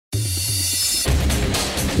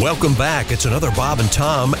Welcome back. It's another Bob and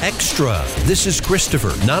Tom Extra. This is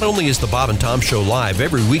Christopher. Not only is the Bob and Tom Show live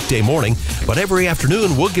every weekday morning, but every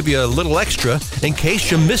afternoon we'll give you a little extra in case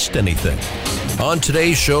you missed anything. On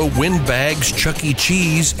today's show, wind bags, Chuck E.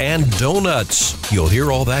 Cheese, and donuts. You'll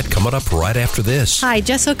hear all that coming up right after this. Hi,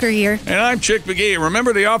 Jess Hooker here. And I'm Chick McGee.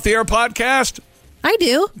 Remember the Off the Air podcast? I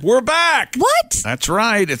do. We're back. What? That's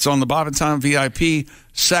right. It's on the Bob and Tom VIP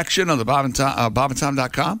section of the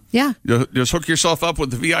bobandtom.com. Yeah. You just hook yourself up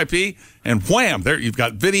with the VIP, and wham, there you've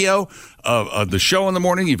got video of the show in the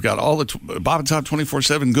morning. You've got all the Bob and Tom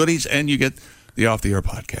 24/7 goodies, and you get the Off the Air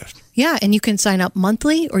podcast. Yeah, and you can sign up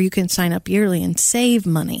monthly or you can sign up yearly and save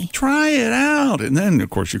money. Try it out. And then,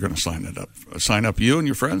 of course, you're going to sign up you and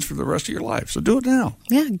your friends for the rest of your life. So do it now.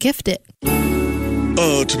 Yeah, gift it.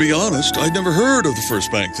 To be honest, I'd never heard of the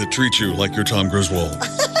first bank that treats you like you're Tom Griswold.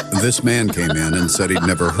 This man came in and said he'd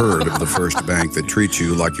never heard of the first bank that treats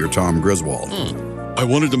you like you're Tom Griswold. I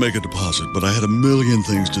wanted to make a deposit, but I had a million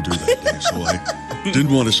things to do that day, so I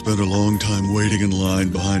didn't want to spend a long time waiting in line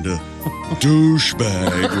behind a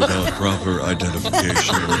douchebag without proper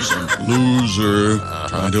identification or some loser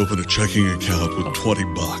trying to open a checking account with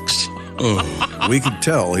 $20. Oh. We could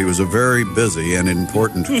tell he was a very busy and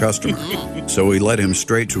important customer, so we led him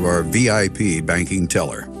straight to our VIP banking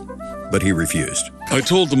teller. But he refused. I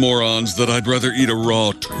told the morons that I'd rather eat a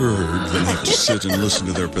raw turd than have to sit and listen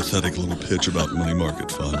to their pathetic little pitch about money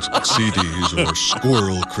market funds, CDs, or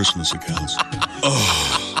squirrel Christmas accounts.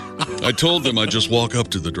 Oh. I told them I'd just walk up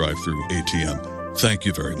to the drive-thru ATM. Thank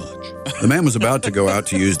you very much. The man was about to go out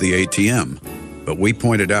to use the ATM, but we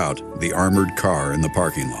pointed out the armored car in the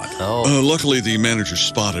parking lot. Luckily, the manager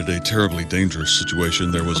spotted a terribly dangerous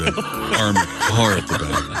situation. There was an armored car at the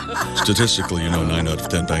bank. Statistically, 9 out of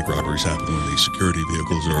 10 bank robberies happen when the security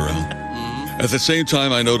vehicles are around. At the same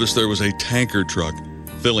time, I noticed there was a tanker truck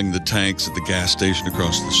filling the tanks at the gas station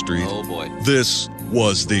across the street. Oh, boy. This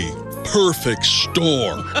was the perfect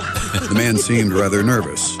store. The man seemed rather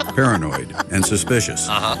nervous, paranoid, and suspicious.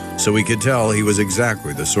 So we could tell he was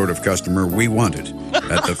exactly the sort of customer we wanted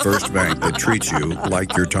at the first bank that treats you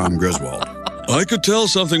like you're Tom Griswold. I could tell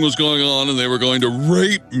something was going on and they were going to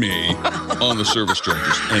rape me on the service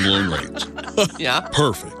charges and loan rates. Yeah.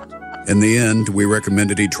 Perfect. In the end, we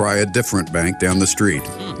recommended he try a different bank down the street.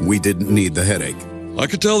 We didn't need the headache. I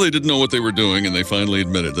could tell they didn't know what they were doing, and they finally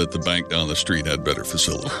admitted that the bank down the street had better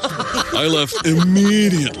facilities. I left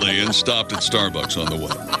immediately and stopped at Starbucks on the way.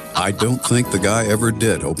 I don't think the guy ever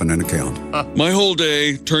did open an account. My whole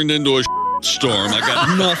day turned into a storm. I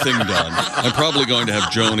got nothing done. I'm probably going to have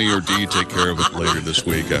Joni or Dee take care of it later this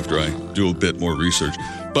week after I do a bit more research.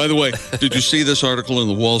 By the way, did you see this article in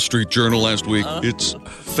the Wall Street Journal last week? It's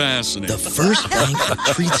fascinating. The first bank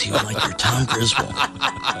that treats you like you're Tom Griswold.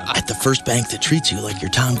 At the first bank that treats you like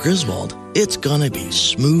you're Tom Griswold, it's gonna be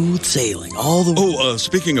smooth sailing all the way.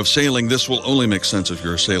 Speaking of sailing, this will only make sense if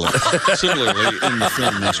you're a sailor. Similarly, in the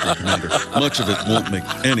film Master Commander, much of it won't make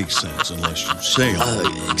any sense unless you sail.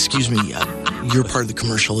 Excuse me, your part of the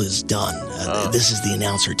commercial is done. This is the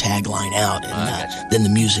announcer tagline out, and then the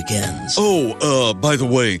music ends. By the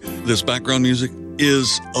way, this background music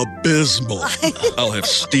is abysmal. I'll have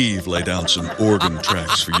Steve lay down some organ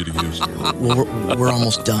tracks for you to use. Well, we're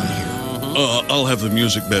almost done here. I'll have the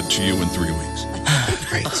music bed to you in 3 weeks.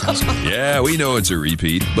 Great, sounds good. Yeah, we know it's a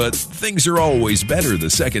repeat, but things are always better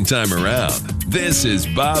the second time around. This is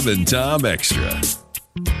Bob and Tom Extra.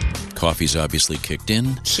 Coffee's obviously kicked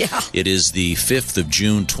in. Yeah. It is the 5th of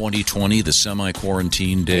June, 2020, the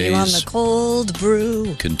semi-quarantine days. You on the cold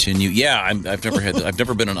brew? Continue. Yeah, I've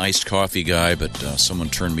never been an iced coffee guy, but someone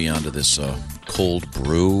turned me onto this cold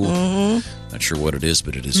brew. Not sure what it is,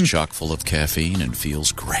 but it is chock full of caffeine and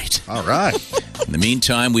feels great. All right. In the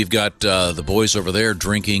meantime, we've got the boys over there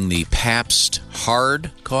drinking the Pabst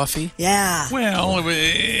Hard coffee. Yeah. Well,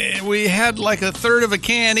 we had like a third of a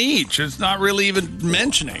can each. It's not really even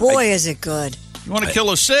mentioning. Boy, is it good. You want to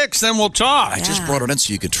kill a 6, then we'll talk. I just brought it in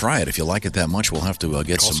so you could try it. If you like it that much, we'll have to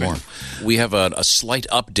get some more. We have a slight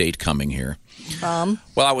update coming here. Well,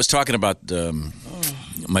 I was talking about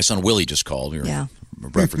my son Willie just called. We were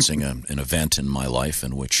referencing an event in my life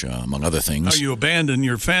in which, among other things... How you abandoned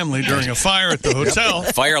your family during a fire at the hotel.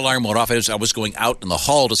 Fire alarm went off. I was going out in the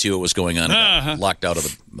hall to see what was going on. Got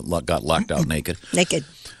locked out naked. Naked.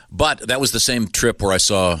 But that was the same trip where I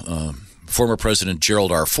saw former President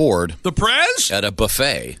Gerald R. Ford. The Prez? At a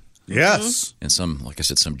buffet. Yes. And some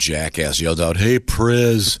jackass yelled out, "Hey,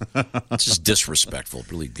 Prez." It's just disrespectful.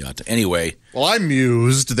 It really got to. Anyway. Well, I'm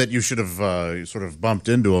mused that you should have sort of bumped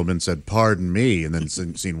into him and said, "Pardon me," and then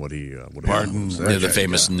seen what he pardon. The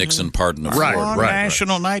famous Nixon pardon of Ford. Right.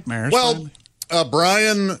 National nightmares. Well,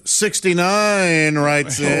 Brian 69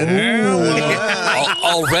 writes in.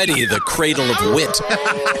 Already the cradle of wit.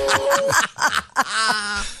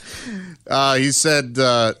 He said,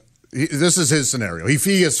 this is his scenario.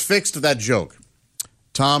 He has fixed that joke.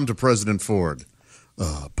 Tom to President Ford.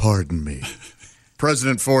 Pardon me.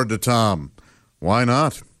 President Ford to Tom. Why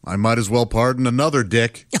not? I might as well pardon another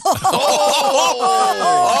dick. Joke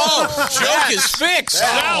is fixed.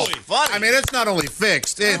 Funny. I mean, it's not only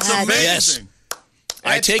fixed, it's amazing. Yes.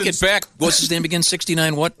 I take it back. What's his name again?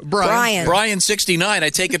 69 what? Brian. Brian 69. I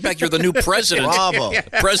take it back. You're the new president. Bravo.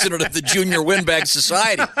 President of the Junior Windbag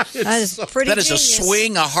Society. That is pretty That is genius. a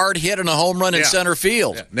swing, a hard hit, and a home run in center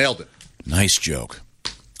field. Yeah, nailed it. Nice joke.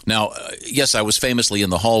 Now, yes, I was famously in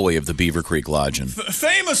the hallway of the Beaver Creek Lodge in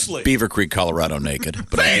Famously. Beaver Creek, Colorado, naked.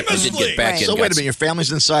 But I did get back in. So wait a minute, your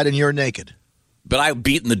family's inside and you're naked. But I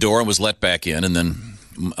beat in the door and was let back in, and then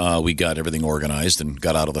we got everything organized and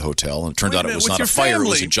got out of the hotel. And it turned out it was not a fire; it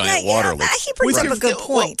was a giant water leak. He brings up a good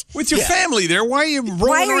point. With your family there, why are you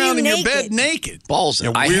rolling are around you in your naked? bed naked? Balls in.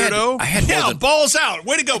 You weirdo. I had more than- balls out.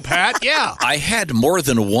 Way to go, Pat. Yeah. I had more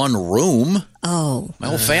than one room. Oh. My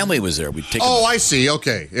whole family was there. We'd take. Oh, I see.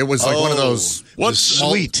 Okay. It was like one of those. What's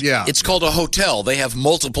sweet? Yeah. It's called a hotel. They have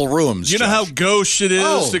multiple rooms. You know how gauche it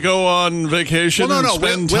is to go on vacation and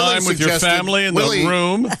spend time with your family in the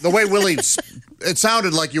room? The way Willie, it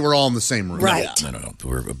sounded like you were all in the same room. Right. No.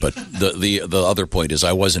 But the other point is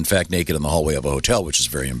I was, in fact, naked in the hallway of a hotel, which is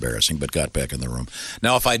very embarrassing, but got back in the room.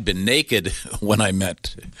 Now, if I'd been naked when I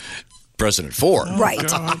met President Ford. Right.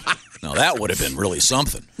 Now, that would have been really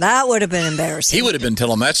something. That would have been embarrassing. He would have been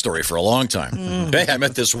telling that story for a long time. Hey, I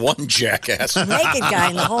met this one jackass. Naked guy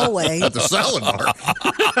in the hallway. At the salad bar.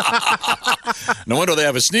 No wonder they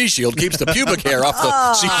have a sneeze shield. Keeps the pubic hair off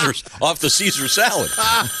the Caesar salad.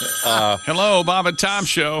 Hello, Bob and Tom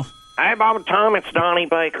Show. Hey, Bob and Tom, it's Donnie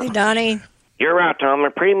Baker. Hey, Donnie. You're right, Tom. There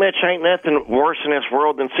pretty much ain't nothing worse in this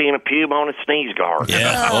world than seeing a pube on a sneeze guard.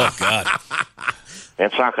 Yeah. Oh, God.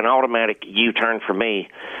 It's like an automatic U-turn for me.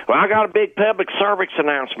 Well, I got a big public service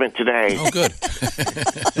announcement today. Oh, good.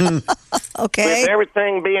 Okay. With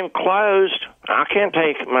everything being closed, I can't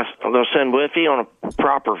take my little son Woofy on a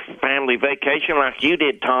proper family vacation like you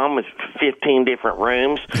did, Tom, with 15 different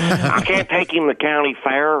rooms. I can't take him to the county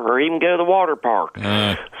fair or even go to the water park. So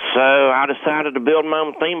I decided to build my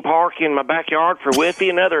own theme park in my backyard for Woofy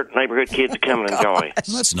and other neighborhood kids to come and enjoy.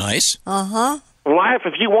 That's nice. Uh-huh. Laugh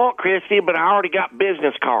if you want, Christy, but I already got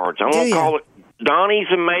business cards. I'm going to call it Donnie's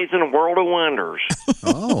Amazing World of Wonders.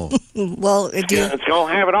 Oh. Well, it's going to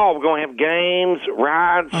have it all. We're going to have games,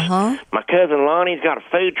 rides. My cousin Lonnie's got a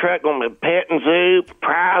food truck, going to be a petting zoo,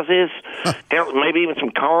 prizes, maybe even some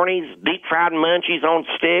carnies, deep-fried munchies on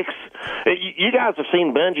sticks. You guys have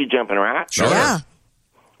seen bungee jumping, right? Sure. Yeah.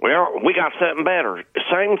 Well, we got something better.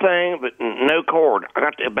 Same thing, but no cord. I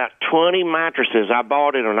got about 20 mattresses I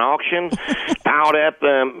bought at an auction, piled up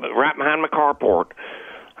right behind my carport.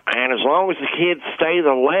 And as long as the kids stay to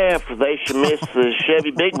the left, they should miss the Chevy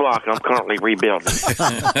Big Block I'm currently rebuilding.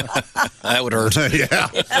 That would hurt. Yeah.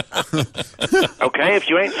 Okay, if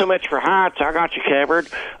you ain't so much for heights, I got you covered.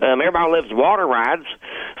 Everybody loves water rides,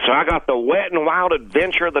 so I got the Wet and Wild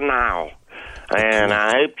Adventure of the Nile. And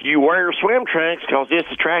I hope you wear your swim trunks because this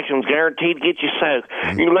attraction's guaranteed to get you soaked.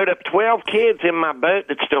 You can load up 12 kids in my boat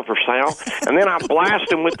that's still for sale, and then I blast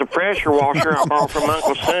them with the pressure washer I borrowed from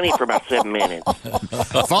Uncle Sonny for about 7 minutes.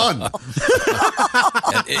 Fun.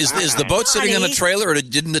 Is the boat sitting in a trailer, or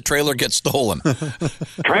didn't the trailer get stolen?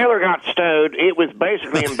 Trailer got stowed. It was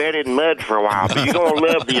basically embedded in mud for a while, but you're going to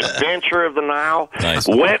love the Adventure of the Nile. Nice.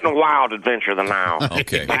 Wet and Wild Adventure of the Nile.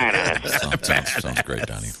 Okay. Badass. Sounds great,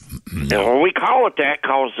 Donnie. Well, we call it that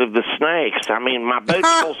because of the snakes. I mean, my boat's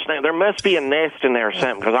full of snakes. There must be a nest in there or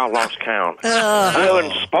something because I lost count. Oh,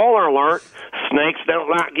 and spoiler alert, snakes don't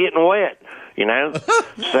like getting wet, you know?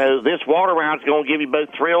 So this water ride's going to give you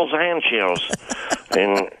both thrills and chills.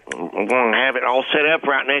 And I'm going to have it all set up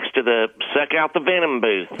right next to the Suck Out the Venom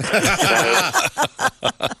booth.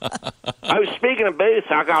 Speaking of booths,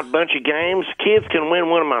 I got a bunch of games. Kids can win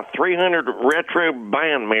one of my 300 retro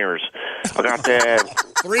band mirrors. I got that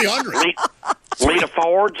 300. Lita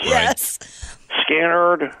Fords. Yes.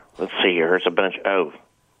 Skinner. Let's see here. There's a bunch.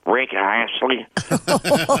 Rick Astley.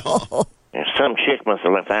 And some chick must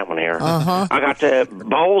have left that one here. I got the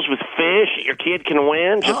bowls with fish your kid can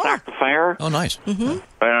win, just like the fair. Oh, nice.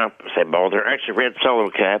 I said bowls. They're actually red solo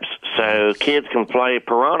cups, so kids can play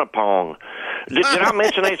piranha pong. Did I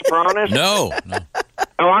mention these piranhas? No.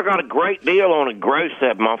 Oh, I got a great deal on a gross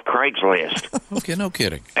of them off Craigslist. Okay, no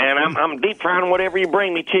kidding. And I'm deep frying whatever you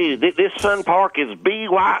bring me to. This fun park is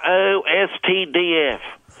BYOSTDF.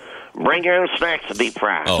 Bring your own snacks to deep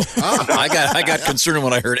fry. Oh, I got concerned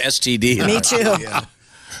when I heard STD. Me too.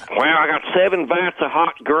 Well, I got 7 vats of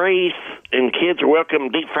hot grease, and kids are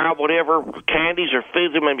welcome to deep fry whatever candies or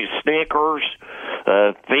foods, maybe Snickers,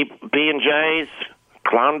 B&J's,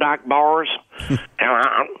 Klondike bars. And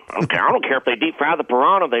I don't care if they deep fry the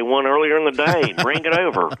piranha they won earlier in the day. Bring it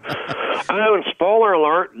over. Oh, and spoiler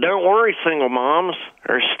alert, don't worry, single moms.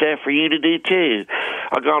 There's stuff for you to do, too.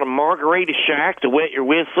 I got a margarita shack to wet your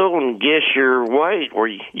whistle and guess your weight where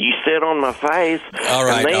you sit on my face. All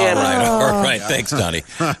right, then, all right. Thanks, Donnie.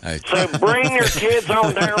 So bring your kids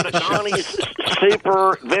on down to Donnie's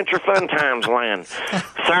Super Adventure Fun Times Land.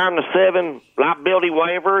 Sign the 7 liability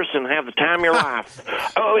waivers and have the time of your life.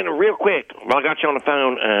 Oh, and real quick, while I got you on the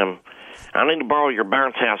phone, I need to borrow your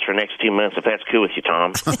bounce house for the next 2 months, if that's cool with you,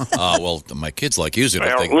 Tom. Well, my kids like using it.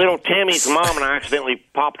 Well, little Timmy's mom and I accidentally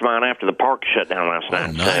popped mine after the park shut down last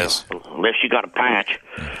night. Nice. So, unless you got a patch.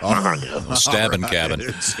 Stabbing cabin.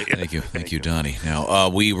 Thank you, Donnie. Now,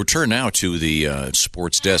 we return now to the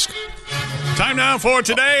sports desk. Time now for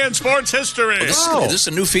Today in Sports History. Is this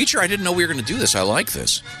a new feature? I didn't know we were going to do this. I like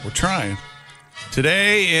this. We're trying.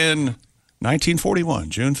 Today in 1941,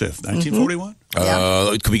 June 5th, 1941.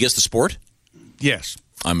 Could we guess the sport? Yes.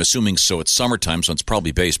 I'm assuming so. It's summertime, so it's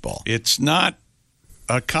probably baseball. It's not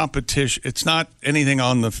a competition. It's not anything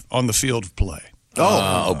on the field of play.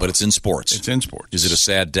 But it's in sports. It's in sports. Is it a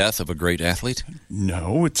sad death of a great athlete?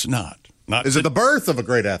 No, it's not. Is it the birth of a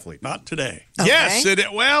great athlete? Not today. Okay. Yes,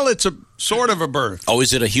 it's a sort of a birth. Oh,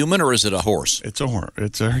 is it a human or is it a horse? It's a horse.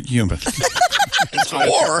 It's a human. It's a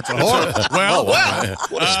whore.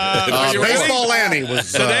 Baseball Lanny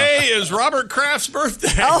was. Today is Robert Kraft's birthday.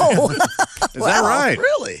 Oh, is that right?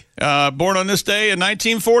 Really? Born on this day in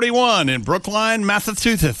 1941 in Brookline,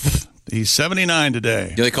 Massachusetts. He's 79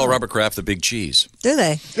 today. Do they call Robert Kraft the Big Cheese? do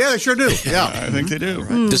they? Yeah, they sure do. Yeah, I think they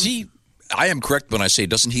do. Does he? I am correct when I say,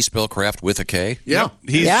 doesn't he spell Kraft with a K? Yeah.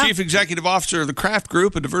 He's Chief Executive Officer of the Kraft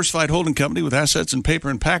Group, a diversified holding company with assets in paper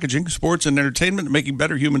and packaging, sports and entertainment, making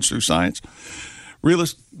better humans through science.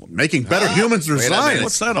 Making better humans through science.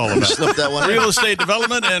 What's that all about? Slip that one. Real estate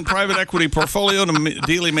development and private equity portfolio, and a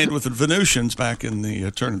deal he made with the Venusians back in the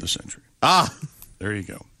turn of the century. There you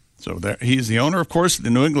go. So he's the owner, of course, of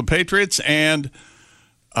the New England Patriots, and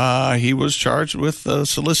he was charged with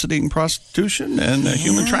soliciting prostitution and a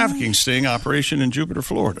human trafficking sting operation in Jupiter,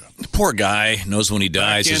 Florida. The poor guy knows when he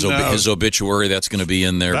dies. His obituary, that's going to be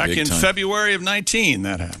in there back big in time. February of 19,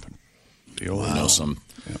 that happened.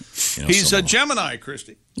 He's a Gemini,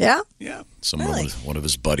 Christy. Yeah? Yeah. One of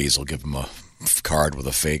his buddies will give him a card with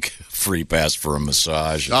a fake free pass for a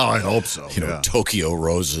massage. Oh, I hope so. Tokyo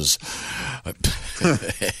Roses.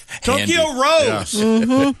 Tokyo Rose. Yeah.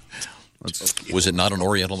 Mm-hmm. Was it not an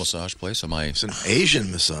Oriental massage place? It's an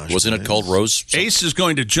Asian massage. Wasn't it called Rose? Ace is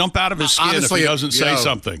going to jump out of his skin if he doesn't say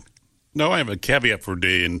something. No, I have a caveat for a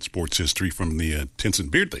day in sports history from the 10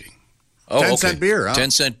 Cent Beer League. 10 cent beer, huh? 10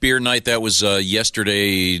 cent beer night. That was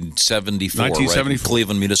yesterday, 1974, right?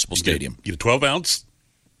 Cleveland Municipal Stadium. You get a 12-ounce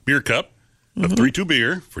beer cup of 3-2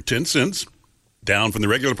 beer for 10 cents, down from the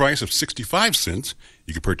regular price of 65 cents.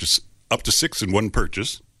 You could purchase up to 6 in one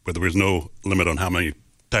purchase, but there was no limit on how many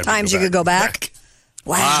times you could go back.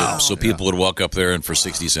 Wow. So people would walk up there and for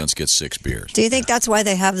 60 cents get 6 beers. Do you think that's why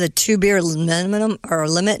they have the 2 beer minimum or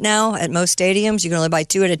limit now at most stadiums? You can only buy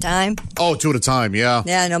 2 at a time? Oh, 2 at a time, yeah.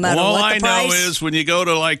 Yeah, no matter all what the price. I know is when you go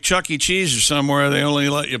to like Chuck E. Cheese or somewhere, they only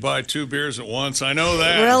let you buy 2 beers at once. I know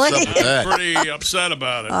that. Really? So I'm pretty upset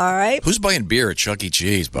about it. All right. Who's buying beer at Chuck E.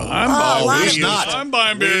 Cheese, Bob? I'm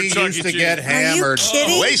buying beer at Chuck E. Cheese. We used to get hammered. Are you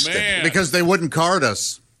kidding? Wasted. Because they wouldn't card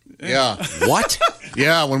us. Yeah. What?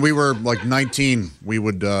 Yeah, when we were like 19, we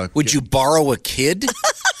would... Would you borrow a kid?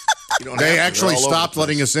 They actually stopped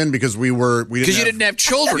letting us in because we didn't have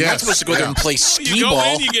children. You're not supposed to go there and play skee ball. You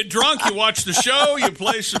go in, you get drunk, you watch the show, you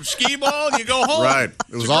play some skee ball, and you go home. Right.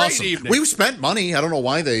 It was awesome. Evening. We spent money. I don't know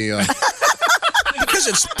why they... Because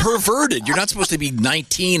it's perverted. You're not supposed to be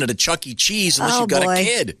 19 at a Chuck E. Cheese unless you've got a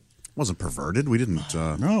kid. Wasn't perverted. We didn't.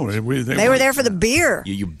 No, they were there for the beer.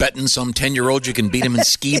 You betting some 10-year-old you can beat him in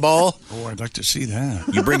skee ball? Oh, I'd like to see that.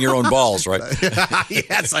 You bring your own balls, right?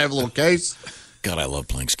 Yes, I have a little case. God, I love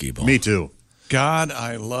playing skee ball. Me too. God,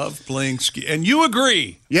 I love playing ski. And you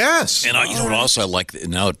agree. Yes. And you know what else I like?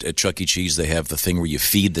 Now at Chuck E. Cheese, they have the thing where you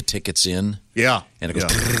feed the tickets in. Yeah. And it goes,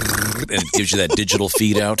 and it gives you that digital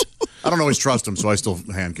feed out. I don't always trust them, so I still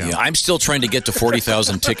hand count. Yeah, I'm still trying to get to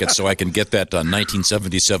 40,000 tickets so I can get that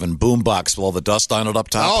 1977 boombox with all the dust on it up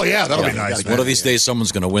top. Oh, yeah, that'll be nice. One of these days,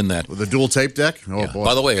 someone's going to win that. With the dual tape deck? Oh, boy.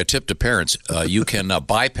 By the way, a tip to parents, you can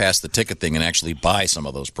bypass the ticket thing and actually buy some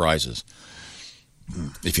of those prizes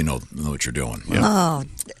if you know what you're doing. Yeah. Oh,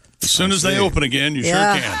 As soon as they open again, you sure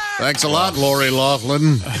can. Thanks a lot, Lori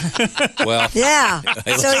Loughlin. Well, yeah.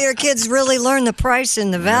 So your kids really learn the price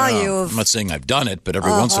and the value of. I'm not saying I've done it, but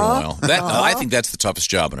every once in a while. I think that's the toughest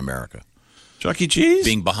job in America. Chuck E. Cheese?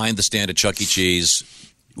 Being behind the stand at Chuck E. Cheese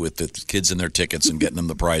with the kids and their tickets and getting them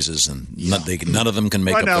the prizes, and none of them can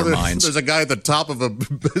make up their minds. There's a guy at the top of a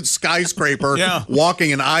skyscraper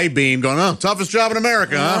walking an I-beam going, toughest job in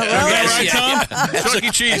America, huh? Chuck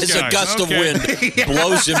E. Cheese As a gust of wind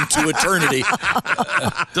blows him to eternity.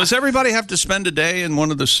 Does everybody have to spend a day in one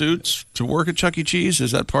of the suits to work at Chuck E. Cheese?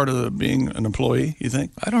 Is that part of being an employee, you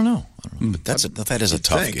think? I don't know. But that is a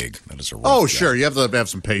tough gig. That is a rough job. Sure. You have to have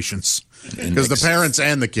some patience. Because the parents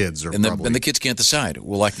and the kids are and the kids can't decide.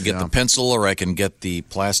 Well, I can get the pencil or I can get the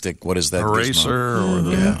plastic, what is that? Eraser or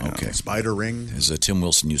the spider ring. As Tim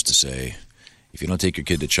Wilson used to say, if you don't take your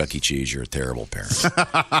kid to Chuck E. Cheese, you're a terrible parent.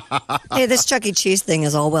 Hey, this Chuck E. Cheese thing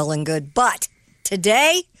is all well and good, but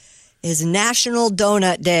today is National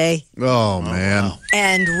Donut Day. Oh, man. Wow.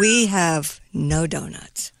 And we have no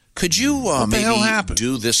donuts. Could you maybe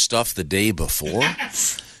do this stuff the day before?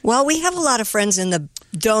 Well, we have a lot of friends in the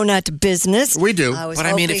donut business. We do. But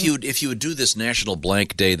I mean, if you would do this National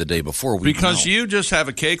Blank Day the day before, because you just have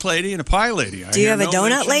a cake lady and a pie lady. Do you have a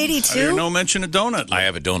donut lady too? I hear no mention of donut lady. I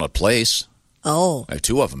have a donut place. Oh, I have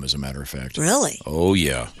two of them, as a matter of fact. Really? Oh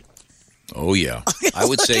yeah. I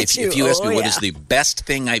would say if you ask me what is the best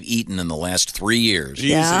thing I've eaten in the last 3 years. Easy.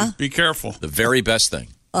 Yeah. Be careful. The very best thing.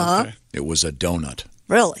 Okay. It was a donut.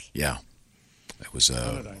 Really? Yeah. It was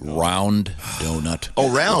a round donut. Oh,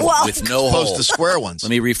 round. With no hole. Opposed to square ones. Let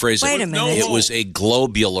me rephrase it. Wait a minute. It was a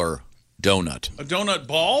globular donut. A donut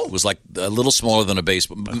ball? It was like a little smaller than a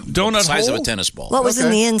baseball. Donut the size hole? of a tennis ball. What was in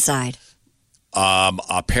the inside?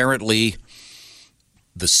 Apparently,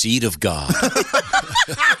 the seed of God.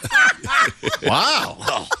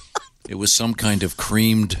 Wow. It was some kind of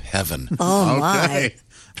creamed heaven. Oh, my.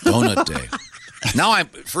 Donut day. Now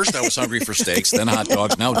first I was hungry for steaks, then hot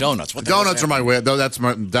dogs, now donuts. What the donuts are my way. That's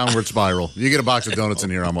my downward spiral. You get a box of donuts in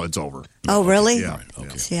here, it's over. Oh, really? Yeah.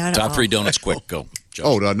 Okay. See, Top 3 donuts, quick, go.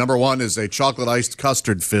 Number 1 is a chocolate iced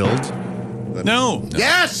custard filled. No.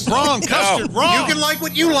 Yes. Wrong. Custard. Wrong. You can like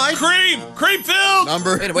what you like. Cream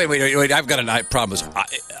filled. Wait. I've got a problem.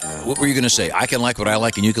 What were you going to say? I can like what I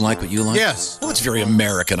like and you can like what you like? Yes. Well, it's very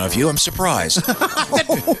American of you. I'm surprised.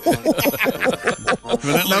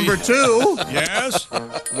 Number 2. Yes.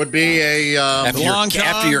 Would be a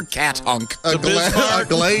after your cat hunk. A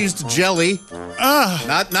glazed jelly.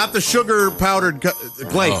 Not the sugar powdered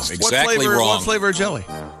glaze. Exactly wrong. What flavor of jelly?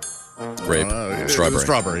 Grape. Strawberry.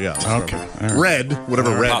 Strawberry, yeah. Okay. Right. Red,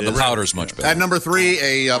 whatever red is. The powder's much better. At number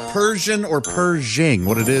 3, a Persian or Pershing.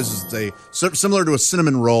 What it is similar to a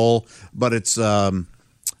cinnamon roll, but it's a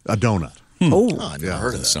donut. Oh, I've never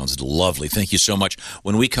heard of that. Sounds lovely. Thank you so much.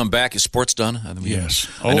 When we come back, is sports done? Yes.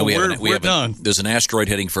 I know we're done. There's an asteroid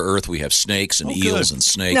heading for Earth. We have snakes and eels and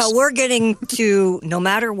snakes. No, we're getting to, no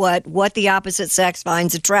matter what the opposite sex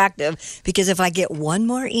finds attractive, because if I get one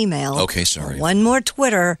more email, one more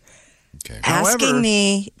Twitter, asking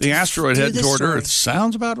me the asteroid heading toward Earth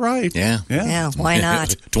sounds about right. Yeah, why not?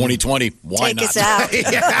 2020, why not? Take us out.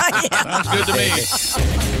 Sounds good to me.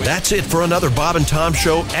 That's it for another Bob and Tom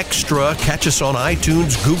Show Extra. Catch us on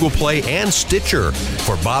iTunes, Google Play, and Stitcher.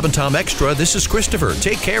 For Bob and Tom Extra, this is Christopher.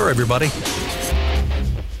 Take care, everybody.